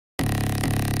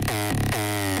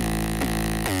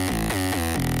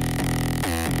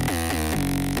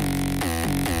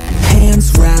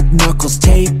White knuckles,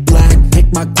 tape black,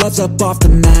 pick my gloves up off the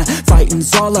mat.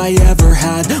 Fighting's all I ever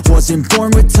had. Wasn't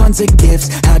born with tons of gifts,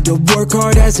 had to work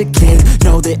hard as a kid.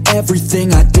 Know that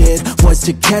everything I did was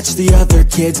to catch the other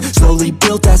kids. Slowly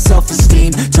built that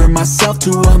self-esteem, turned myself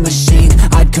to a machine.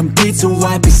 I'd compete so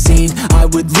I'd be seen, I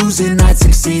would lose and I'd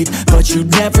succeed, but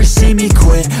you'd never see me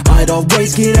quit. I'd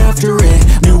always get after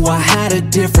it, knew I had a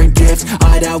different gift.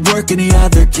 I'd outwork any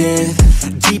other kid.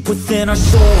 Deep within our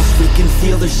souls, we can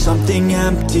feel there's something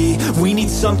empty. We need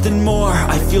something more,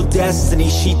 I feel destiny,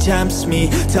 she tempts me.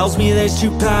 Tells me there's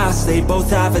two paths, they both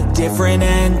have a different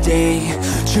ending.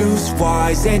 Choose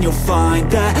wise and you'll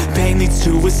find that pain leads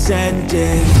to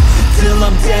ascending. Till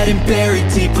I'm dead and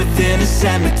buried deep within a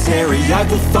cemetery, I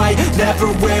will fight, never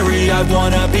weary, I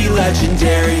wanna be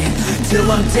legendary. Till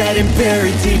I'm dead and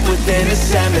buried deep within a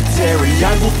cemetery,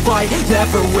 I will fight,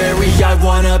 never weary, I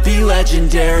wanna be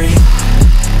legendary.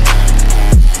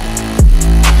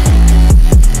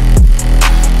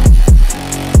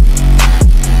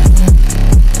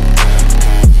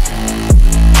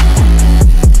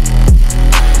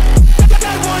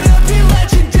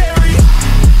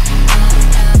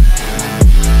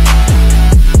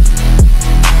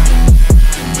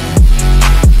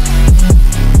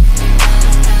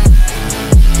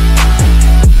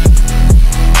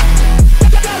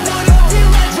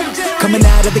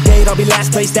 I'll be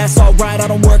last place, that's alright, I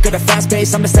don't work at a fast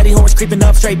pace. I'm a steady horse creeping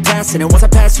up straight past it, and once I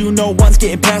pass you, no one's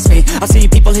getting past me. I've seen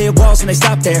people hit walls and they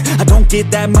stop there. I don't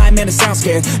get that mind, man, it sounds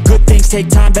scared. Good things take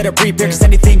time, better prepare, cause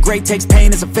anything great takes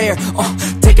pain, isn't fair.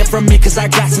 Take it from me, cause I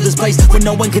got to this place where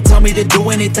no one can tell me to do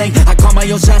anything. I call my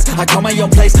own shots, I call my own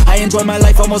place. I enjoy my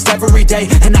life almost every day,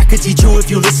 and I could teach you if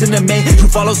you listen to me. You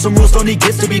follow some rules, don't need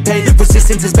gifts to be paid.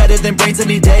 Persistence is better than brains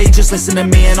any day. Just listen to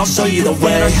me and I'll show you the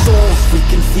way. In our souls, we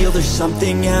can feel there's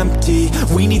something empty.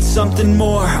 We need something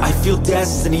more, I feel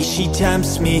destiny, she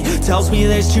tempts me. Tells me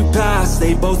there's two paths,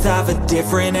 they both have a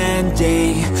different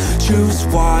ending. Choose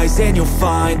wise and you'll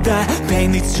find that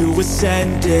pain leads to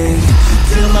ascending.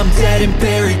 Till I'm dead and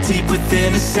buried deep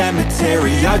within a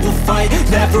cemetery, I will fight,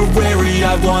 never weary,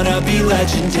 I wanna be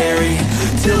legendary.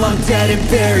 Till I'm dead and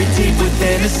buried deep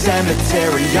within a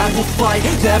cemetery, I will fight,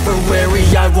 never weary,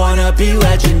 I wanna be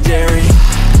legendary.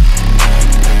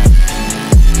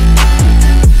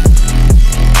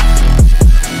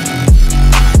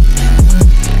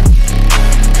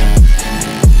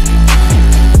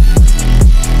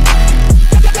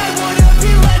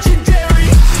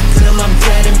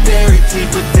 Deep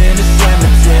within a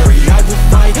cemetery, I will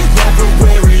fight, never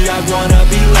weary, I wanna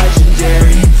be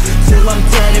legendary. Till I'm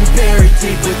dead and buried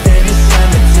deep within a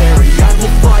cemetery, I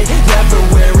will fight, never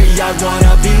weary, I wanna